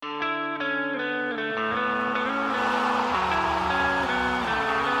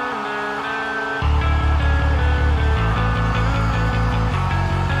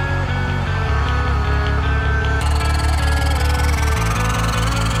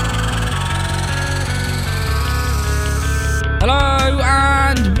Hello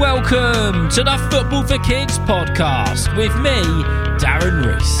and welcome to the Football for Kids podcast with me, Darren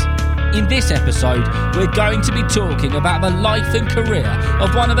Rees. In this episode, we're going to be talking about the life and career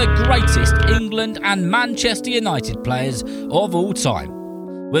of one of the greatest England and Manchester United players of all time.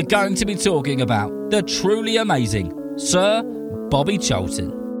 We're going to be talking about the truly amazing Sir Bobby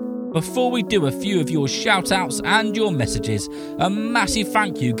Charlton. Before we do a few of your shout-outs and your messages, a massive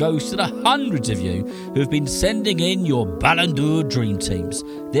thank you goes to the hundreds of you who've been sending in your Ballon d'Or dream teams.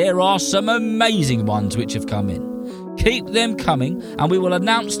 There are some amazing ones which have come in. Keep them coming, and we will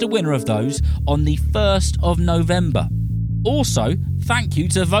announce the winner of those on the 1st of November. Also, thank you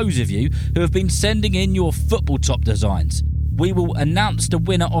to those of you who have been sending in your football top designs. We will announce the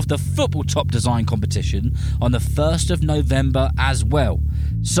winner of the Football Top Design competition on the 1st of November as well.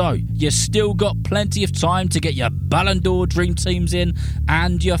 So, you've still got plenty of time to get your Ballon d'Or dream teams in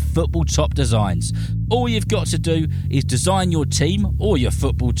and your football top designs. All you've got to do is design your team or your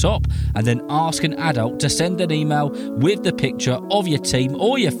football top and then ask an adult to send an email with the picture of your team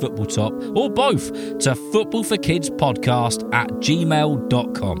or your football top or both to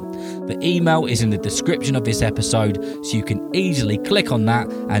footballforkidspodcast@gmail.com. The email is in the description of this episode, so you can easily click on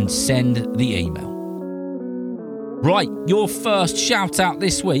that and send the email. Right, your first shout out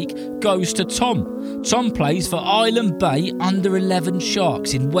this week goes to Tom. Tom plays for Island Bay Under-11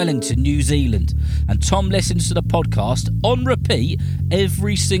 Sharks in Wellington, New Zealand. And Tom listens to the podcast on repeat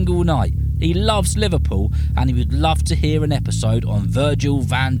every single night. He loves Liverpool and he would love to hear an episode on Virgil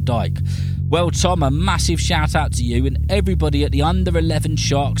van Dijk. Well, Tom, a massive shout out to you and everybody at the Under-11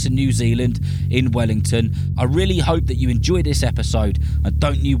 Sharks in New Zealand in Wellington. I really hope that you enjoy this episode. And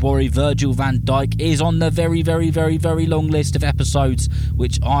don't you worry, Virgil van Dijk is on the very, very, very, very long list of episodes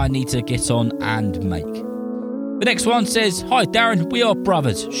which I need to get on and make. The next one says, "Hi Darren, we are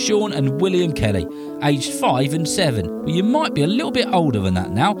brothers, Sean and William Kelly, aged 5 and 7. Well, you might be a little bit older than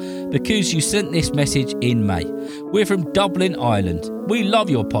that now because you sent this message in May. We're from Dublin, Ireland. We love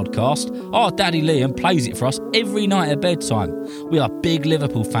your podcast. Our daddy Liam plays it for us every night at bedtime. We are big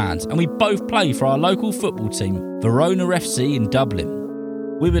Liverpool fans and we both play for our local football team, Verona FC in Dublin.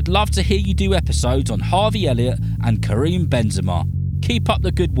 We would love to hear you do episodes on Harvey Elliott and Karim Benzema. Keep up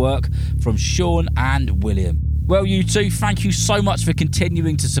the good work, from Sean and William." Well, you two, thank you so much for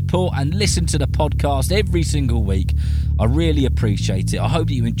continuing to support and listen to the podcast every single week. I really appreciate it. I hope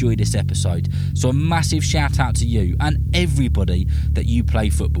that you enjoyed this episode. So a massive shout out to you and everybody that you play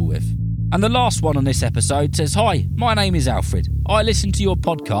football with. And the last one on this episode says, "Hi, my name is Alfred. I listen to your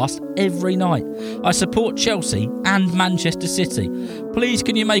podcast every night. I support Chelsea and Manchester City. Please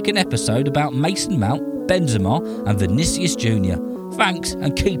can you make an episode about Mason Mount, Benzema and Vinicius Jr. Thanks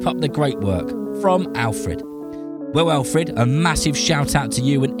and keep up the great work. From Alfred." Well, Alfred, a massive shout out to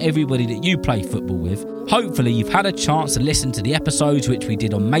you and everybody that you play football with. Hopefully you've had a chance to listen to the episodes which we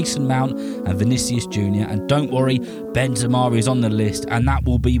did on Mason Mount and Vinicius Jr. And don't worry, Benzema is on the list and that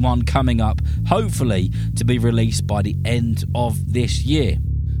will be one coming up, hopefully to be released by the end of this year.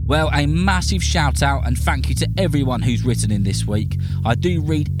 Well, a massive shout out and thank you to everyone who's written in this week. I do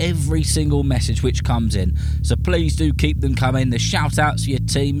read every single message which comes in, so please do keep them coming. The shout outs to your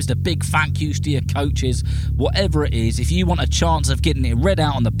teams, the big thank yous to your coaches, whatever it is. If you want a chance of getting it read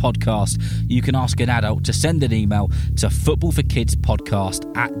out on the podcast, you can ask an adult to send an email to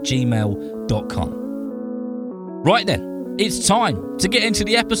footballforkidspodcast@gmail.com. Right then, it's time to get into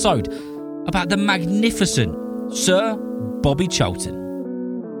the episode about the magnificent Sir Bobby Charlton.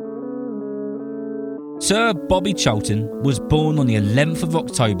 Sir Bobby Charlton was born on the 11th of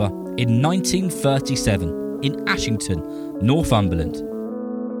October in 1937 in Ashington, Northumberland.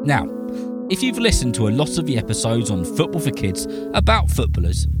 Now, if you've listened to a lot of the episodes on Football for Kids about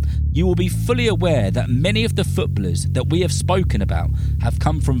footballers, you will be fully aware that many of the footballers that we have spoken about have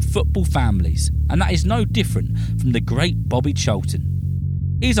come from football families, and that is no different from the great Bobby Charlton.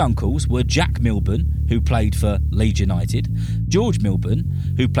 His uncles were Jack Milburn, who played for Leeds United, George Milburn,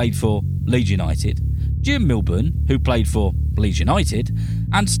 who played for Leeds United, Jim Milburn, who played for Leeds United,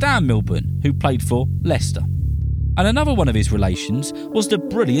 and Stan Milburn, who played for Leicester. And another one of his relations was the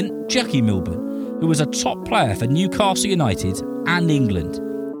brilliant Jackie Milburn, who was a top player for Newcastle United and England.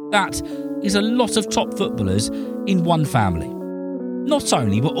 That is a lot of top footballers in one family. Not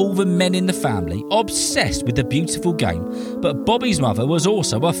only were all the men in the family obsessed with the beautiful game, but Bobby's mother was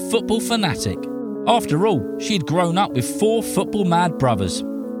also a football fanatic. After all, she had grown up with 4 football-mad brothers.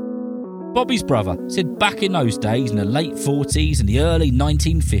 Bobby's brother said back in those days, in the late 40s and the early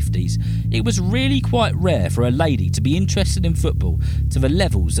 1950s, it was really quite rare for a lady to be interested in football to the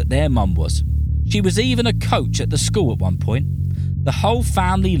levels that their mum was. She was even a coach at the school at one point. The whole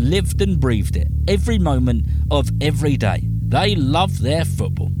family lived and breathed it every moment of every day. They loved their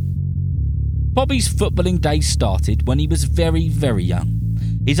football. Bobby's footballing days started when he was very, very young.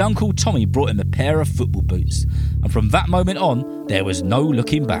 His uncle Tommy brought him a pair of football boots, and from that moment on, there was no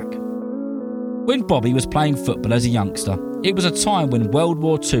looking back. When Bobby was playing football as a youngster, it was a time when World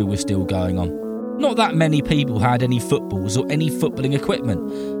War II was still going on. Not that many people had any footballs or any footballing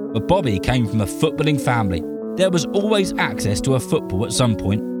equipment, but Bobby came from a footballing family. There was always access to a football at some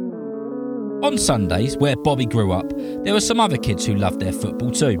point. On Sundays, where Bobby grew up, there were some other kids who loved their football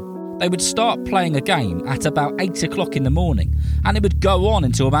too. They would start playing a game at about 8 o'clock in the morning, and it would go on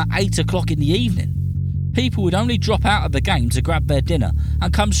until about 8 o'clock in the evening. People would only drop out of the game to grab their dinner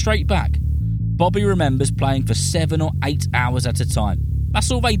and come straight back. Bobby remembers playing for 7 or 8 hours at a time.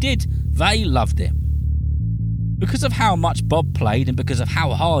 That's all they did. They loved it. Because of how much Bob played and because of how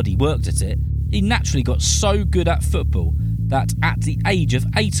hard he worked at it, he naturally got so good at football that at the age of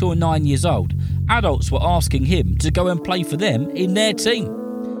 8 or 9 years old, adults were asking him to go and play for them in their team.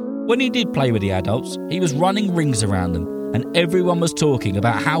 When he did play with the adults, he was running rings around them, and everyone was talking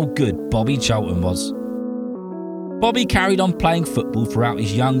about how good Bobby Charlton was. Bobby carried on playing football throughout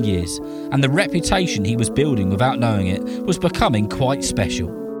his young years, and the reputation he was building without knowing it was becoming quite special.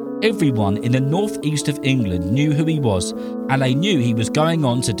 Everyone in the northeast of England knew who he was, and they knew he was going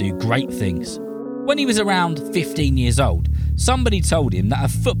on to do great things. When he was around 15 years old, somebody told him that a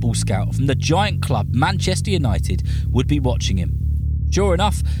football scout from the giant club Manchester United would be watching him. Sure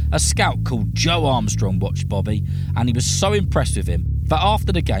enough, a scout called Joe Armstrong watched Bobby, and he was so impressed with him that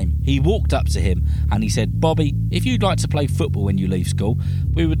after the game he walked up to him and he said, "Bobby, if you'd like to play football when you leave school,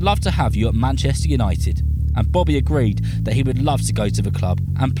 we would love to have you at Manchester United." And Bobby agreed that he would love to go to the club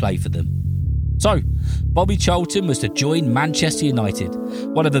and play for them. So, Bobby Charlton was to join Manchester United,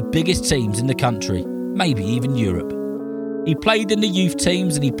 one of the biggest teams in the country, maybe even Europe. He played in the youth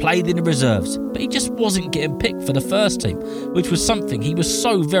teams and he played in the reserves, but he just wasn't getting picked for the first team, which was something he was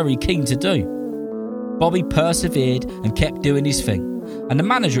so very keen to do. Bobby persevered and kept doing his thing, and the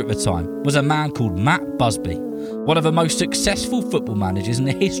manager at the time was a man called Matt Busby, one of the most successful football managers in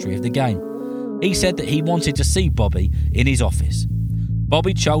the history of the game. He said that he wanted to see Bobby in his office.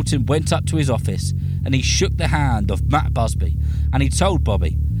 Bobby Charlton went up to his office and he shook the hand of Matt Busby, and he told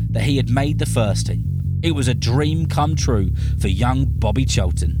Bobby that he had made the first team. It was a dream come true for young Bobby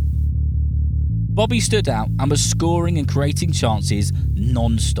Charlton. Bobby stood out and was scoring and creating chances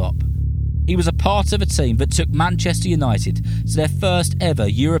non-stop. He was a part of a team that took Manchester United to their first ever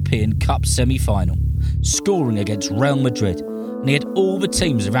European Cup semi-final, scoring against Real Madrid, and he had all the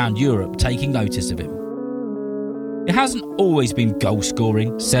teams around Europe taking notice of him. It hasn't always been goal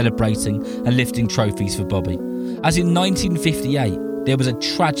scoring, celebrating and lifting trophies for Bobby, as in 1958 there was a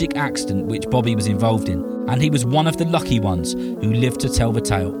tragic accident which Bobby was involved in, and he was one of the lucky ones who lived to tell the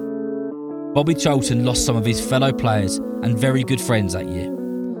tale. Bobby Charlton lost some of his fellow players and very good friends that year,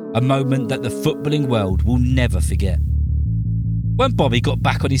 a moment that the footballing world will never forget. When Bobby got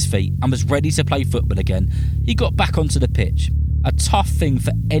back on his feet and was ready to play football again, he got back onto the pitch, a tough thing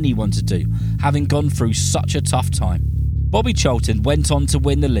for anyone to do, having gone through such a tough time. Bobby Charlton went on to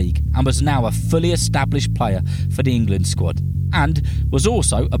win the league and was now a fully established player for the England squad, and was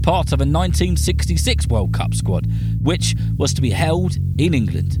also a part of a 1966 World Cup squad, which was to be held in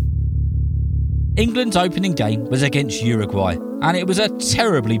England. England's opening game was against Uruguay, and it was a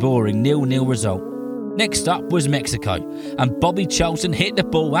terribly boring 0-0 result. Next up was Mexico, and Bobby Charlton hit the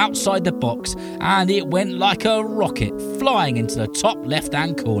ball outside the box and it went like a rocket, flying into the top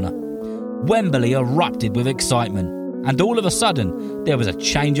left-hand corner. Wembley erupted with excitement, and all of a sudden there was a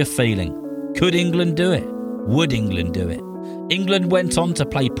change of feeling. Could England do it? Would England do it? England went on to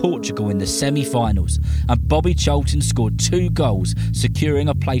play Portugal in the semi-finals, and Bobby Charlton scored 2 goals, securing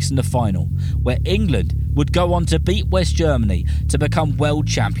a place in the final, where England would go on to beat West Germany to become world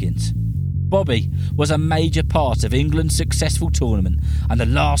champions. Bobby was a major part of England's successful tournament and the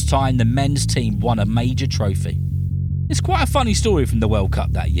last time the men's team won a major trophy. It's quite a funny story from the World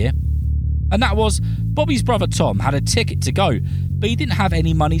Cup that year. And that was, Bobby's brother Tom had a ticket to go, but he didn't have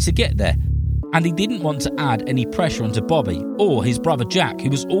any money to get there. And he didn't want to add any pressure onto Bobby or his brother Jack, who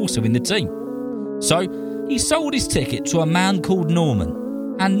was also in the team. So he sold his ticket to a man called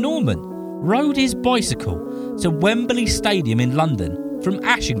Norman. And Norman rode his bicycle to Wembley Stadium in London from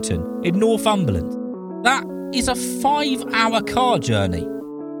Ashington in Northumberland. That is a 5-hour car journey.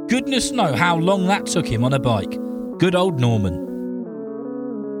 Goodness knows how long that took him on a bike. Good old Norman.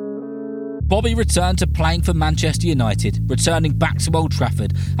 Bobby returned to playing for Manchester United, returning back to Old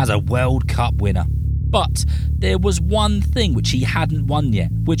Trafford as a World Cup winner. But there was one thing which he hadn't won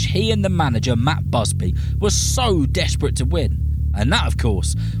yet, which he and the manager Matt Busby were so desperate to win. And that, of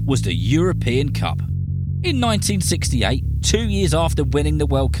course, was the European Cup. In 1968, 2 years after winning the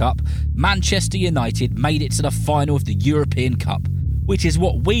World Cup, Manchester United made it to the final of the European Cup, which is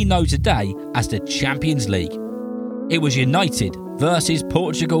what we know today as the Champions League. It was United versus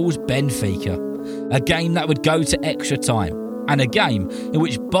Portugal's Benfica, a game that would go to extra time, and a game in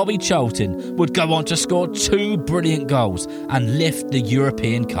which Bobby Charlton would go on to score 2 brilliant goals and lift the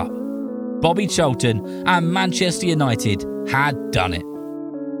European Cup. Bobby Charlton and Manchester United had done it.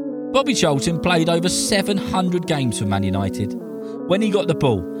 Bobby Charlton played over 700 games for Man United. When he got the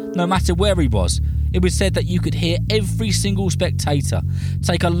ball, no matter where he was, it was said that you could hear every single spectator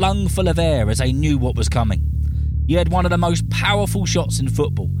take a lungful of air as they knew what was coming. He had one of the most powerful shots in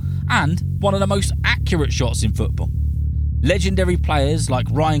football and one of the most accurate shots in football. Legendary players like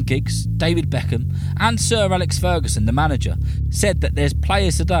Ryan Giggs, David Beckham and Sir Alex Ferguson, the manager, said that there's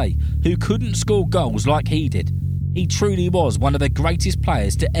players today who couldn't score goals like he did. He truly was one of the greatest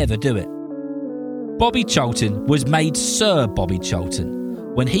players to ever do it. Bobby Charlton was made Sir Bobby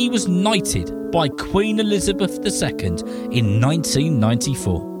Charlton when he was knighted by Queen Elizabeth II in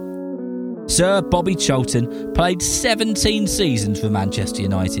 1994. Sir Bobby Charlton played 17 seasons for Manchester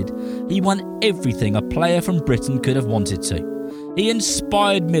United. He won everything a player from Britain could have wanted to. He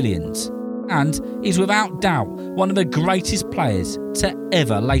inspired millions and is without doubt one of the greatest players to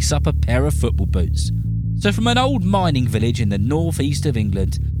ever lace up a pair of football boots. So from an old mining village in the northeast of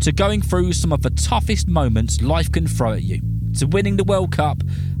England to going through some of the toughest moments life can throw at you, to winning the World Cup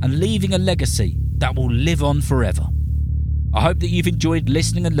and leaving a legacy that will live on forever. I hope that you've enjoyed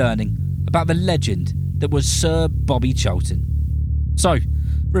listening and learning about the legend that was Sir Bobby Charlton. So,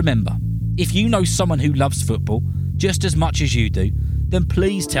 remember, if you know someone who loves football just as much as you do, then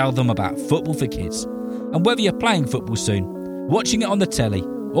please tell them about Football for Kids. And whether you're playing football soon, watching it on the telly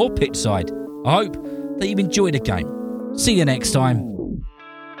or pitchside, I hope that you've enjoyed the game. See you next time.